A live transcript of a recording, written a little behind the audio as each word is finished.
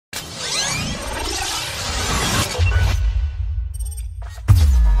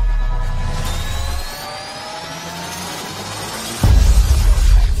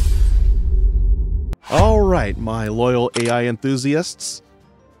Alright, my loyal AI enthusiasts.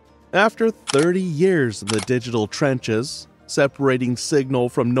 After 30 years in the digital trenches, separating signal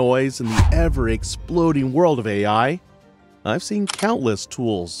from noise in the ever-exploding world of AI, I've seen countless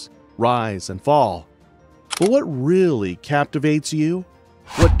tools rise and fall. But what really captivates you,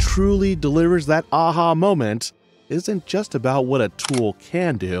 what truly delivers that aha moment, isn't just about what a tool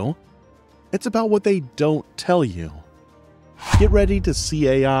can do, it's about what they don't tell you. Get ready to see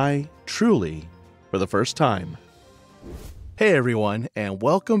AI truly for the first time. Hey everyone, and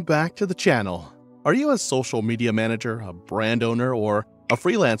welcome back to the channel. Are you a social media manager, a brand owner, or a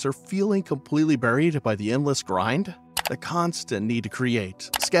freelancer feeling completely buried by the endless grind? The constant need to create,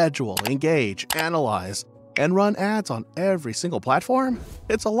 schedule, engage, analyze, and run ads on every single platform?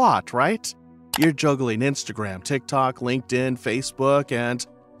 It's a lot, right? You're juggling Instagram, TikTok, LinkedIn, Facebook, and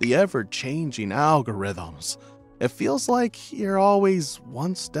the ever-changing algorithms. It feels like you're always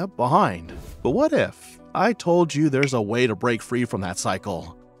one step behind. But what if I told you there's a way to break free from that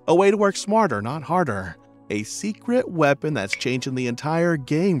cycle? A way to work smarter, not harder. A secret weapon that's changing the entire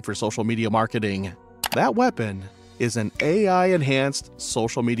game for social media marketing. That weapon is an AI-enhanced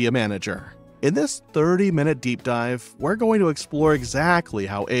social media manager. In this 30-minute deep dive, we're going to explore exactly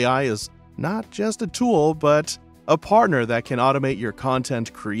how AI is not just a tool, but a partner that can automate your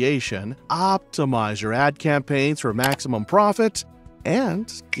content creation, optimize your ad campaigns for maximum profit,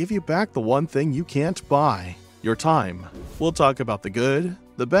 and give you back the one thing you can't buy, your time. We'll talk about the good,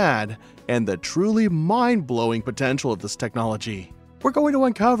 the bad, and the truly mind-blowing potential of this technology. We're going to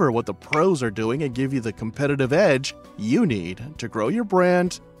uncover what the pros are doing and give you the competitive edge you need to grow your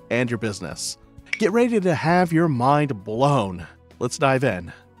brand and your business. Get ready to have your mind blown. Let's dive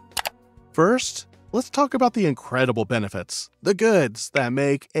in. First, let's talk about the incredible benefits, the goods that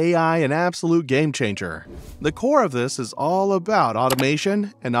make AI an absolute game changer. The core of this is all about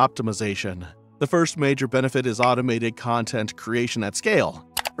automation and optimization. The first major benefit is automated content creation at scale.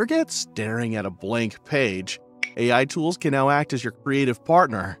 Forget staring at a blank page. AI tools can now act as your creative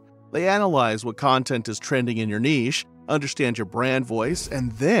partner. They analyze what content is trending in your niche, understand your brand voice,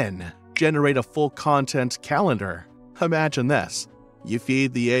 and then generate a full content calendar. Imagine this. You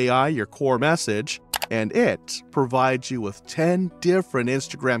feed the AI your core message, and it provides you with 10 different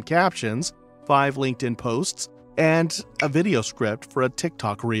Instagram captions, 5 LinkedIn posts, and a video script for a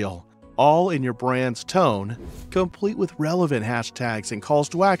TikTok reel, all in your brand's tone, complete with relevant hashtags and calls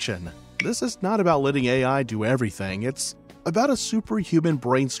to action. This is not about letting AI do everything, it's about a superhuman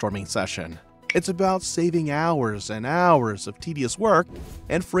brainstorming session. It's about saving hours and hours of tedious work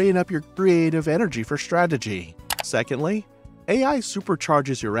and freeing up your creative energy for strategy. Secondly, AI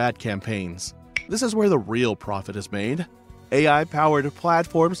supercharges your ad campaigns. This is where the real profit is made. AI-powered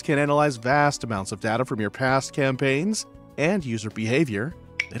platforms can analyze vast amounts of data from your past campaigns and user behavior.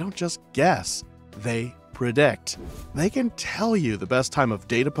 They don't just guess, they predict. They can tell you the best time of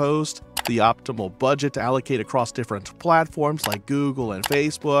data post, the optimal budget to allocate across different platforms like Google and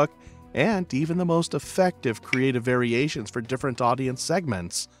Facebook, and even the most effective creative variations for different audience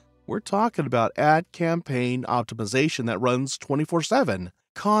segments. We're talking about ad campaign optimization that runs 24/7,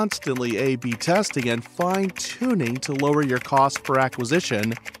 constantly A/B testing and fine-tuning to lower your cost per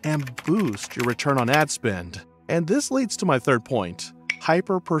acquisition and boost your return on ad spend. And this leads to my third point,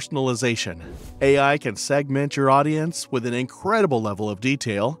 hyper-personalization. AI can segment your audience with an incredible level of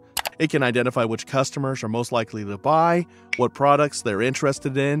detail. It can identify which customers are most likely to buy, what products they're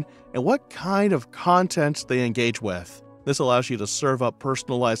interested in, and what kind of content they engage with. This allows you to serve up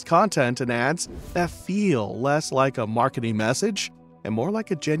personalized content and ads that feel less like a marketing message and more like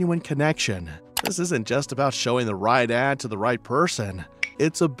a genuine connection. This isn't just about showing the right ad to the right person.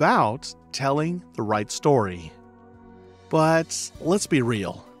 It's about telling the right story. But let's be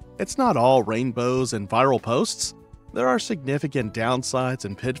real. It's not all rainbows and viral posts. There are significant downsides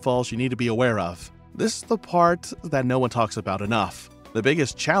and pitfalls you need to be aware of. This is the part that no one talks about enough. The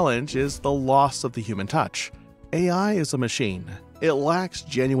biggest challenge is the loss of the human touch. AI is a machine. It lacks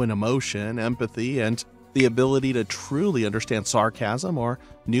genuine emotion, empathy, and the ability to truly understand sarcasm or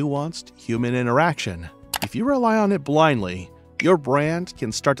nuanced human interaction. If you rely on it blindly, your brand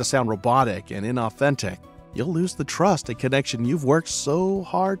can start to sound robotic and inauthentic. You'll lose the trust and connection you've worked so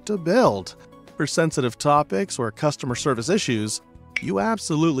hard to build. For sensitive topics or customer service issues, you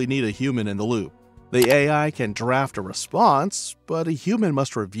absolutely need a human in the loop. The AI can draft a response, but a human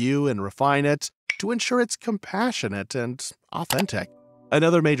must review and refine it to ensure it's compassionate and authentic.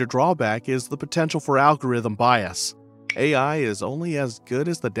 Another major drawback is the potential for algorithm bias. AI is only as good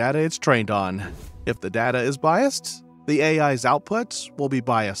as the data it's trained on. If the data is biased, the AI's output will be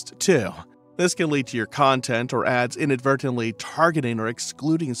biased too. This can lead to your content or ads inadvertently targeting or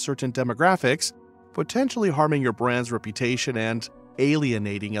excluding certain demographics potentially harming your brand's reputation and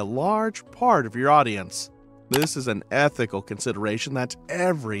alienating a large part of your audience. This is an ethical consideration that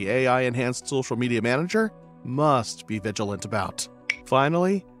every AI-enhanced social media manager must be vigilant about.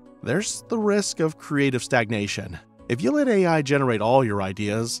 Finally, there's the risk of creative stagnation. If you let AI generate all your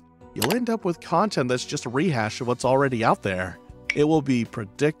ideas, you'll end up with content that's just a rehash of what's already out there. It will be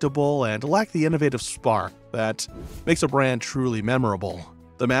predictable and lack the innovative spark that makes a brand truly memorable.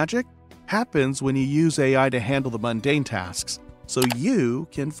 The magic happens when you use AI to handle the mundane tasks, so you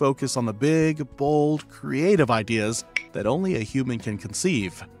can focus on the big, bold, creative ideas that only a human can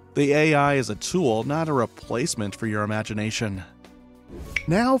conceive. The AI is a tool, not a replacement for your imagination.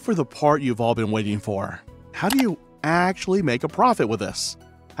 Now for the part you've all been waiting for. How do you actually make a profit with this?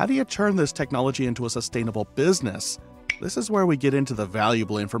 How do you turn this technology into a sustainable business? This is where we get into the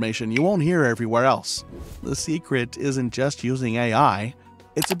valuable information you won't hear everywhere else. The secret isn't just using AI,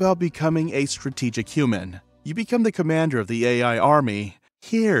 it's about becoming a strategic human. You become the commander of the AI army.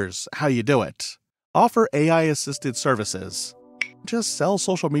 Here's how you do it. Offer AI-assisted services. Just sell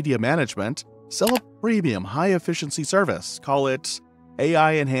social media management. Sell a premium, high-efficiency service. Call it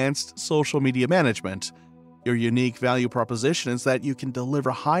AI-enhanced social media management. Your unique value proposition is that you can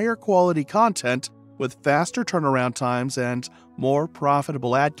deliver higher quality content with faster turnaround times and more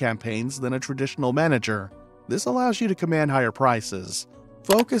profitable ad campaigns than a traditional manager. This allows you to command higher prices.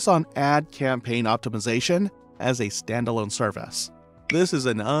 Focus on ad campaign optimization as a standalone service. This is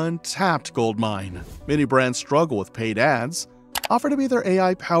an untapped goldmine. Many brands struggle with paid ads. Offer to be their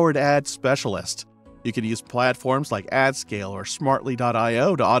AI-powered ad specialist. You can use platforms like AdScale or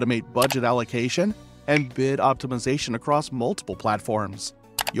Smartly.io to automate budget allocation and bid optimization across multiple platforms.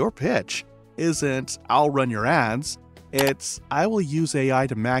 Your pitch isn't "I'll run your ads," it's "I will use AI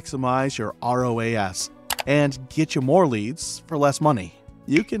to maximize your ROAS and get you more leads for less money."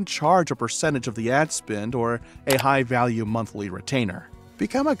 You can charge a percentage of the ad spend or a high-value monthly retainer.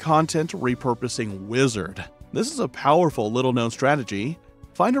 Become a content repurposing wizard. This is a powerful, little-known strategy.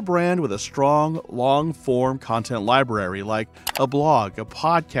 Find a brand with a strong, long-form content library like a blog, a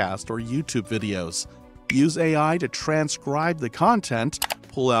podcast, or YouTube videos. Use AI to transcribe the content,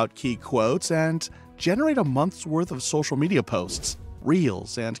 pull out key quotes, and generate a month's worth of social media posts,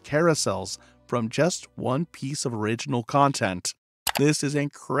 reels, and carousels from just one piece of original content. This is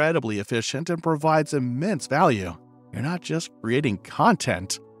incredibly efficient and provides immense value. You're not just creating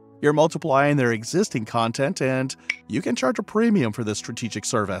content, you're multiplying their existing content, and you can charge a premium for this strategic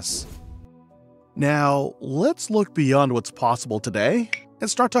service. Now, let's look beyond what's possible today and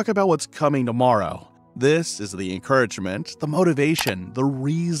start talking about what's coming tomorrow. This is the encouragement, the motivation, the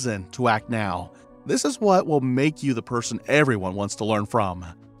reason to act now. This is what will make you the person everyone wants to learn from.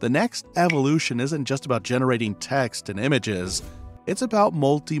 The next evolution isn't just about generating text and images. It's about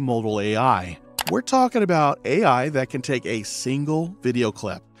multimodal AI. We're talking about AI that can take a single video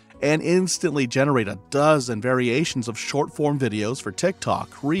clip and instantly generate a dozen variations of short-form videos for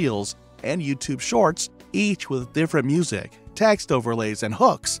TikTok, Reels, and YouTube Shorts, each with different music, text overlays, and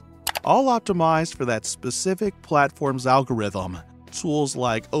hooks, all optimized for that specific platform's algorithm. Tools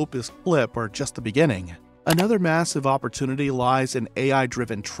like Opus Clip are just the beginning. Another massive opportunity lies in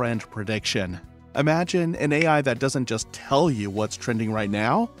AI-driven trend prediction. Imagine an AI that doesn't just tell you what's trending right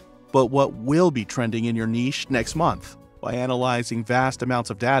now, but what will be trending in your niche next month. By analyzing vast amounts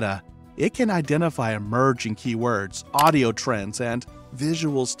of data, it can identify emerging keywords, audio trends, and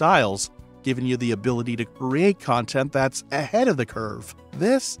visual styles, giving you the ability to create content that's ahead of the curve.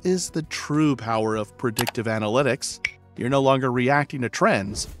 This is the true power of predictive analytics. You're no longer reacting to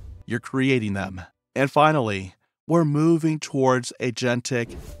trends, you're creating them. And finally, we're moving towards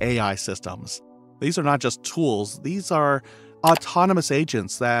agentic AI systems. These are not just tools, these are autonomous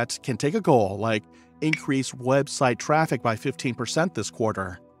agents that can take a goal like increase website traffic by 15% this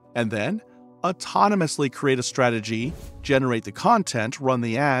quarter, and then autonomously create a strategy, generate the content, run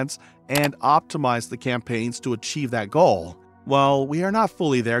the ads, and optimize the campaigns to achieve that goal. While we are not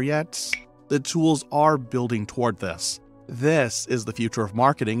fully there yet, the tools are building toward this. This is the future of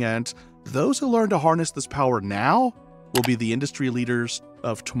marketing, and those who learn to harness this power now will be the industry leaders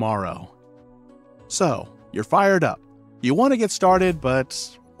of tomorrow. So, you're fired up. You want to get started,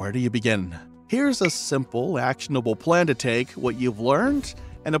 but where do you begin? Here's a simple, actionable plan to take what you've learned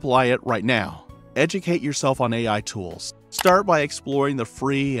and apply it right now. Educate yourself on AI tools. Start by exploring the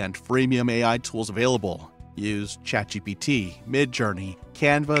free and freemium AI tools available. Use ChatGPT, Midjourney,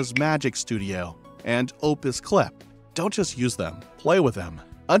 Canva's Magic Studio, and Opus Clip. Don't just use them, play with them.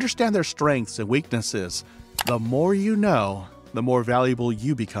 Understand their strengths and weaknesses. The more you know, the more valuable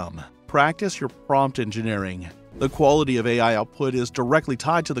you become. Practice your prompt engineering. The quality of AI output is directly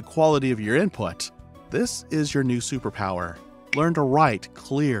tied to the quality of your input. This is your new superpower. Learn to write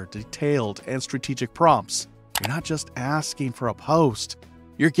clear, detailed, and strategic prompts. You're not just asking for a post.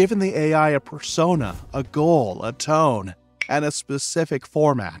 You're giving the AI a persona, a goal, a tone, and a specific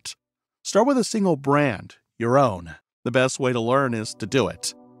format. Start with a single brand, your own. The best way to learn is to do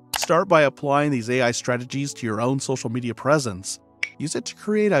it. Start by applying these AI strategies to your own social media presence. Use it to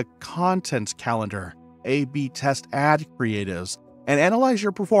create a content calendar, A/B test ad creatives, and analyze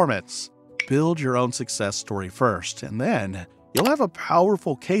your performance. Build your own success story first, and then you'll have a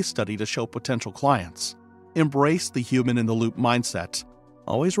powerful case study to show potential clients. Embrace the human-in-the-loop mindset.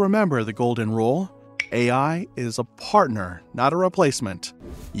 Always remember the golden rule: AI is a partner, not a replacement.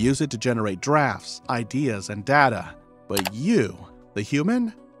 Use it to generate drafts, ideas, and data. But you, the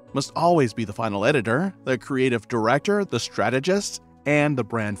human, must always be the final editor, the creative director, the strategist, and the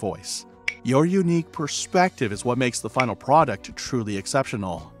brand voice. Your unique perspective is what makes the final product truly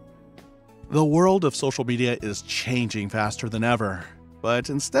exceptional. The world of social media is changing faster than ever, but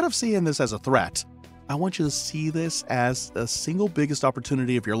instead of seeing this as a threat, I want you to see this as the single biggest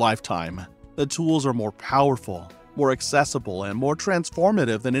opportunity of your lifetime. The tools are more powerful, more accessible, and more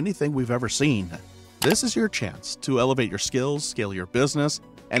transformative than anything we've ever seen. This is your chance to elevate your skills, scale your business,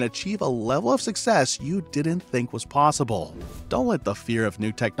 and achieve a level of success you didn't think was possible. Don't let the fear of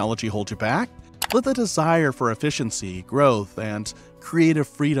new technology hold you back. Let the desire for efficiency, growth, and creative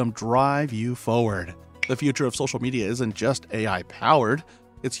freedom drive you forward. The future of social media isn't just AI-powered,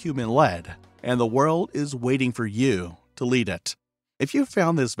 it's human-led, and the world is waiting for you to lead it. If you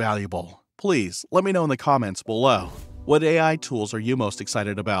found this valuable, please let me know in the comments below. What AI tools are you most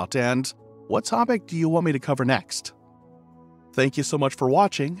excited about, and what topic do you want me to cover next? Thank you so much for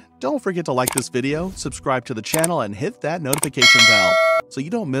watching. Don't forget to like this video, subscribe to the channel, and hit that notification bell so you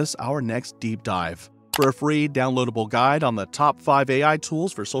don't miss our next deep dive. For a free downloadable guide on the top 5 AI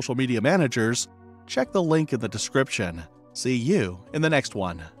tools for social media managers, check the link in the description. See you in the next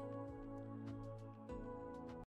one.